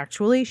wasn't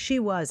actually. She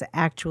was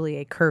actually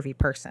a curvy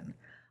person.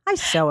 I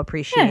so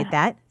appreciate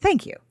that.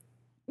 Thank you.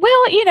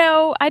 Well,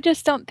 I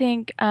just don't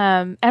think,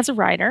 as a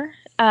writer,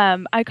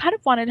 I kind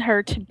of wanted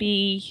her to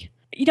be,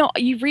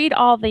 you read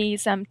all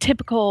these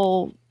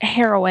typical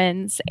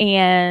heroines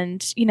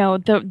and,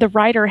 the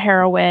writer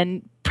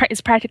heroine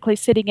is practically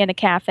sitting in a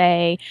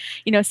cafe,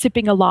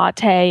 sipping a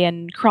latte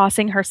and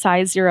crossing her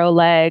size 0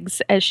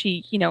 legs as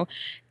she,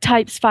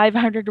 types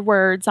 500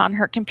 words on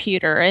her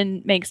computer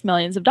and makes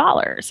millions of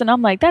dollars. And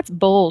I'm like, that's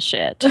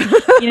bullshit.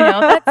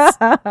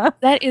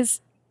 That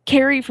is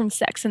Carrie from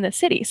Sex and the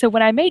City. So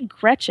when I made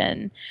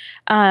Gretchen,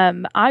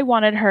 I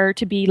wanted her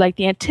to be like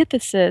the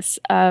antithesis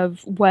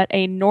of what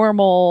a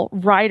normal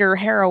writer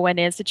heroine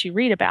is that you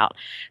read about.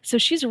 So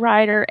she's a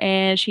writer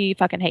and she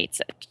fucking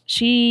hates it.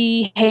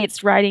 She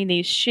hates writing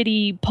these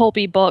shitty,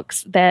 pulpy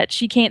books that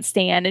she can't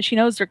stand and she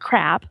knows they're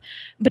crap,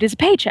 but it's a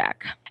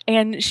paycheck.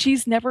 And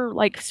she's never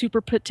like super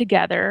put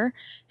together.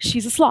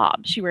 She's a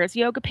slob. She wears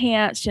yoga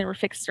pants. She never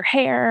fixes her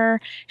hair.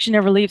 She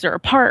never leaves her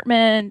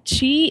apartment.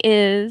 She's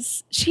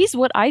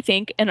what I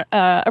think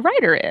a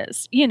writer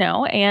is,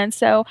 and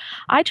so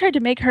I tried to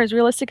make her as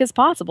realistic as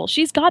possible.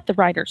 She's got the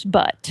writer's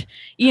butt,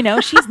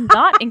 she's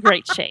not in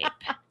great shape.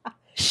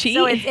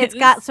 So it's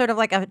got sort of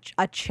like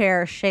a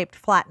chair-shaped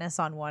flatness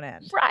on one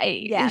end.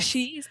 Right. Yes.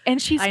 She's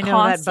I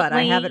know that, but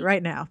I have it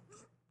right now.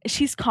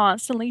 She's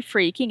constantly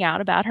freaking out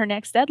about her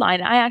next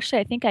deadline. I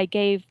think I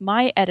gave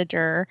my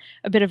editor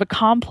a bit of a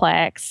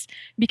complex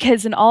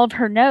because in all of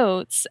her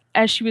notes,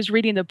 as she was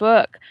reading the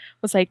book,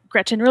 was like,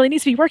 Gretchen really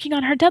needs to be working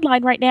on her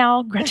deadline right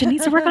now. Gretchen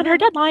needs to work on her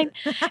deadline.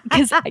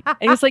 Because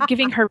it was like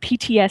giving her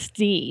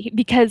PTSD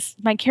because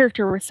my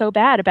character was so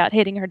bad about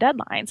hitting her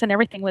deadlines and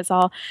everything was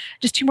all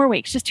just 2 more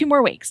weeks, just 2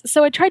 more weeks.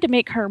 So I tried to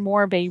make her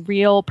more of a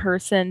real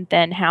person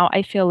than how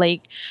I feel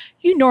like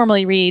you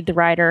normally read the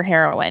writer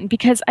heroine,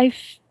 because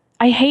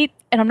I hate,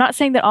 and I'm not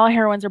saying that all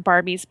heroines are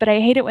Barbies, but I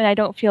hate it when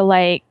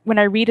when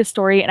I read a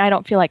story and I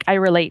don't feel like I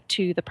relate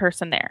to the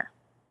person there.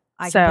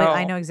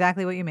 I know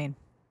exactly what you mean.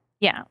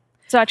 Yeah.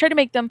 So I try to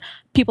make them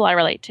people I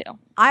relate to.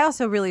 I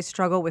also really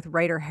struggle with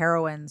writer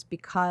heroines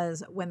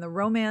because when the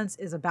romance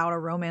is about a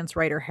romance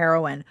writer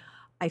heroine,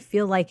 I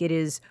feel like it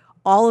is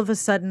all of a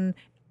sudden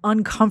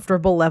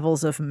uncomfortable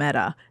levels of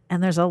meta.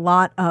 And there's a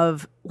lot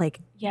of like,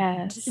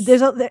 yes,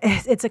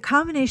 it's a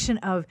combination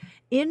of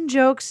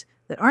in-jokes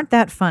that aren't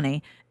that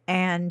funny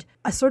and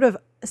a sort of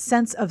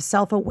sense of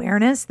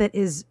self-awareness that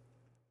is,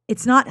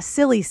 it's not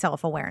silly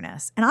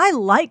self-awareness. And I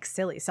like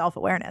silly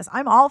self-awareness.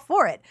 I'm all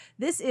for it.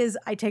 This is,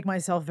 I take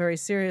myself very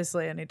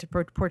seriously. I need to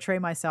portray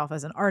myself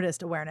as an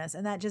artist awareness.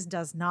 And that just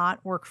does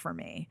not work for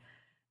me.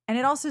 And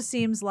it also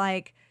seems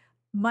like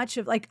much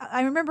of, like,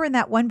 I remember in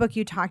that one book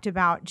you talked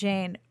about,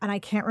 Jane, and I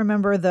can't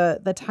remember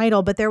the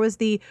title, but there was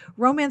the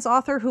romance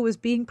author who was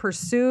being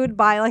pursued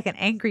by like an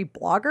angry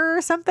blogger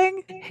or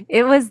something.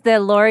 It was the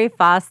Lori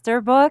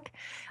Foster book.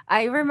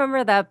 I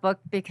remember that book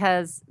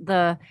because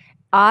the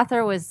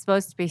author was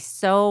supposed to be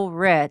so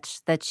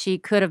rich that she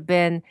could have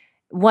been,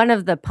 one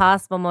of the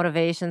possible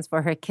motivations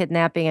for her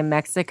kidnapping in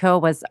Mexico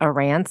was a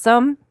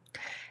ransom.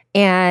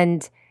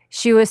 And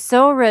she was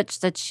so rich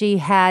that she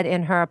had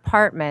in her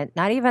apartment,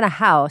 not even a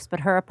house,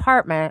 but her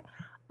apartment,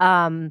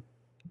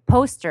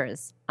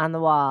 posters on the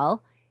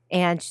wall.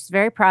 And she's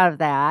very proud of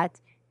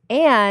that.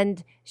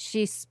 And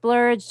she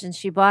splurged and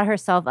she bought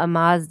herself a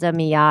Mazda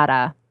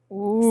Miata.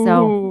 Ooh.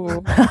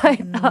 So I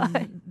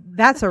thought,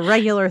 that's a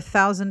regular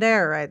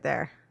thousandaire right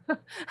there.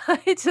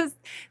 I just,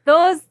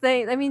 those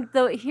things, I mean,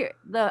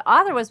 the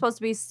author was supposed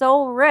to be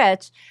so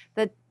rich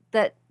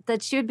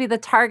that she would be the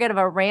target of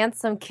a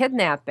ransom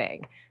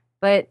kidnapping.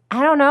 But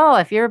I don't know,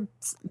 if you're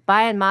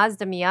buying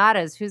Mazda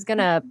Miatas, who's going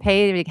to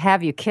pay to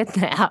have you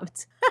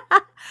kidnapped?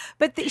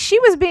 But she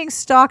was being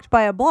stalked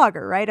by a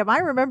blogger, right? Am I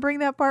remembering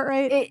that part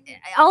right?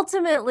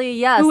 Ultimately,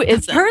 yes. Who The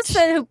isn't?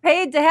 person who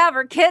paid to have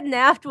her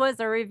kidnapped was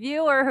a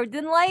reviewer who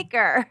didn't like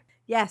her.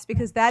 Yes,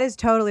 because that is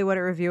totally what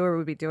a reviewer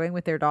would be doing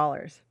with their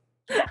dollars.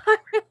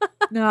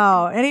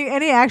 No,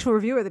 any actual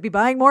reviewer, they'd be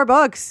buying more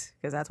books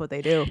because that's what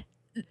they do.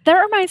 That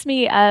reminds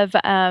me of,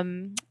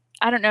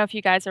 I don't know if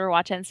you guys ever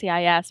watch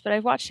NCIS, but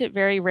I've watched it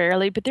very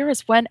rarely. But there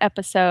was one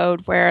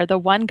episode where the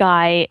one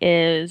guy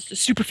is a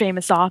super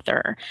famous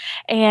author,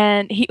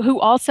 and who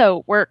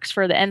also works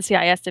for the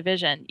NCIS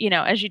division,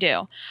 as you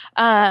do.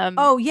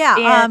 Oh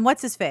yeah,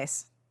 what's his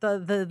face?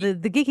 The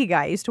geeky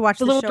guy. I used to watch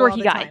the little show all dorky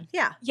the guy. time.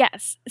 Yeah.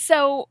 Yes.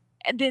 So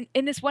then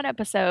in this one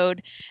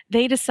episode,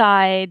 they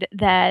decide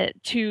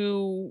that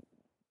to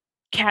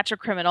catch a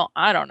criminal,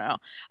 I don't know,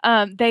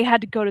 they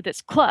had to go to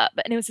this club,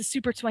 and it was a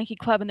super swanky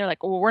club, and they're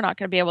like, well, we're not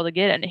going to be able to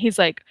get in. And he's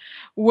like,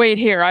 wait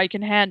here, I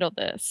can handle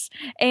this.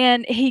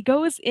 And he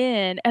goes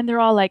in, and they're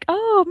all like,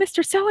 oh,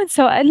 Mr.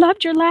 So-and-so, I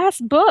loved your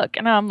last book.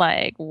 And I'm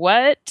like,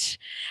 what?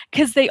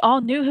 Because they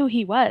all knew who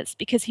he was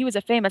because he was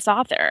a famous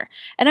author.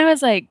 And I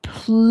was like,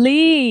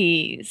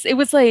 please. It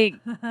was like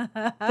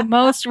the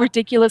most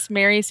ridiculous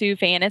Mary Sue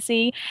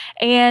fantasy.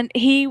 And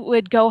he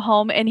would go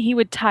home and he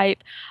would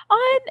type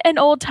on an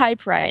old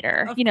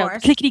typewriter, Of the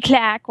course. clickety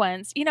clack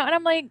ones, and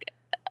I'm like,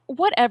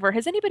 whatever.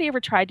 Has anybody ever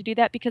tried to do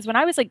that? Because when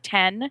I was like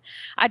 10,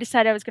 I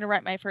decided I was going to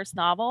write my first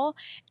novel,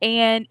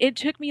 and it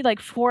took me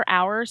like 4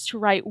 hours to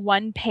write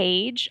one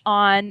page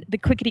on the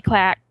clickety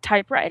clack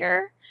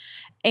typewriter.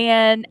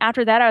 And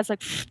after that, I was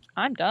like,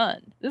 I'm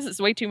done. This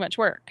is way too much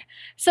work.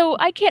 So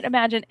I can't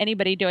imagine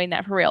anybody doing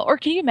that for real. Or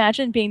can you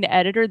imagine being the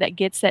editor that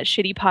gets that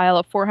shitty pile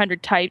of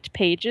 400 typed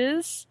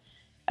pages?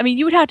 I mean,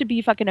 you would have to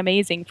be fucking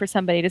amazing for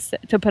somebody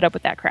to put up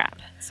with that crap.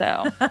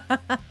 So.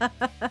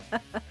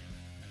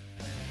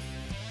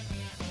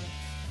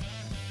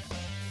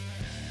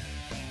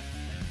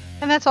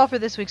 And that's all for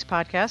this week's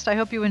podcast. I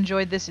hope you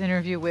enjoyed this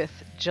interview with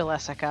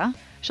Jillessica.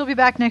 She'll be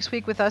back next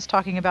week with us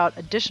talking about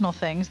additional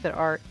things that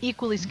are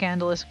equally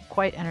scandalous,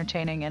 quite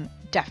entertaining, and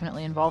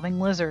definitely involving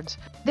lizards.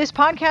 This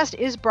podcast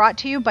is brought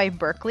to you by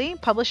Berkeley,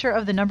 publisher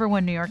of the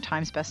 #1 New York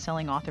Times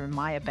bestselling author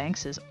Maya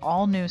Banks'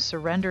 all-new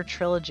Surrender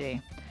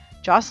trilogy.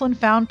 Jocelyn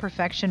found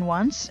perfection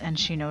once, and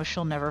she knows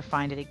she'll never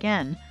find it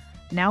again.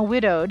 Now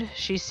widowed,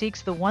 she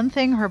seeks the one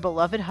thing her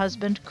beloved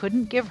husband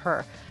couldn't give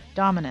her,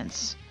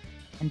 dominance.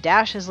 And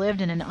Dash has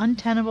lived in an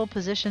untenable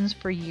positions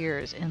for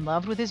years, in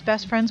love with his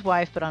best friend's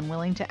wife but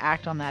unwilling to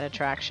act on that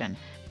attraction.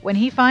 When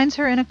he finds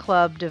her in a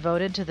club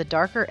devoted to the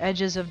darker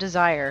edges of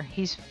desire,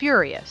 he's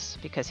furious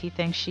because he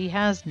thinks she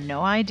has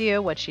no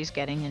idea what she's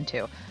getting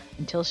into,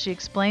 until she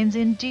explains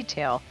in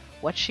detail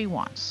what she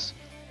wants.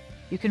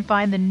 You can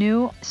find the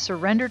new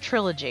Surrender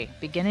trilogy,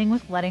 beginning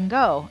with Letting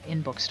Go,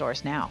 in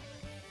bookstores now.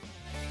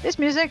 This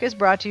music is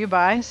brought to you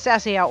by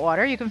Sassy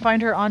Outwater. You can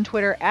find her on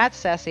Twitter at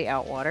Sassy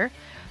Outwater.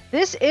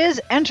 This is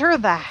Enter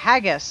the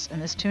Haggis,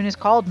 and this tune is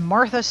called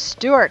Martha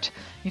Stewart.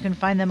 You can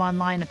find them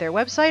online at their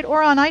website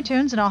or on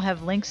iTunes, and I'll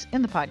have links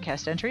in the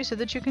podcast entry so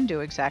that you can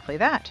do exactly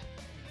that.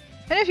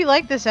 And if you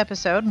like this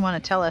episode and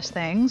want to tell us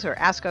things or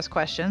ask us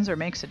questions or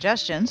make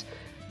suggestions,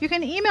 you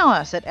can email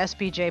us at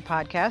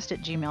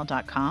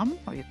sbjpodcast@gmail.com,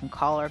 or you can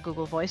call our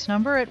Google Voice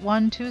number at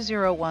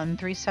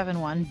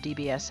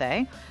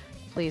 1-201-371-DBSA.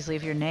 Please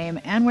leave your name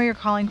and where you're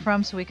calling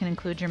from so we can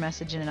include your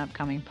message in an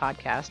upcoming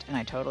podcast. And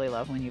I totally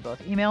love when you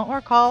both email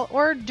or call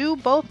or do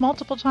both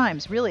multiple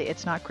times. Really,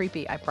 it's not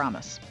creepy, I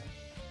promise.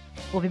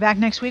 We'll be back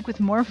next week with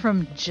more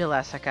from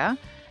Jillessica.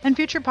 And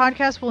future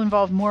podcasts will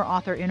involve more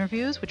author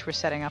interviews, which we're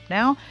setting up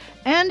now,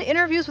 and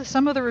interviews with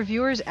some of the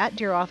reviewers at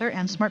Dear Author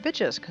and Smart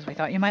Bitches, because we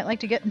thought you might like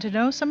to get to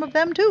know some of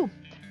them too.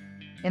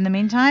 In the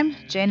meantime,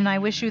 Jane and I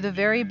wish you the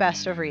very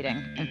best of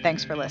reading, and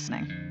thanks for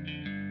listening.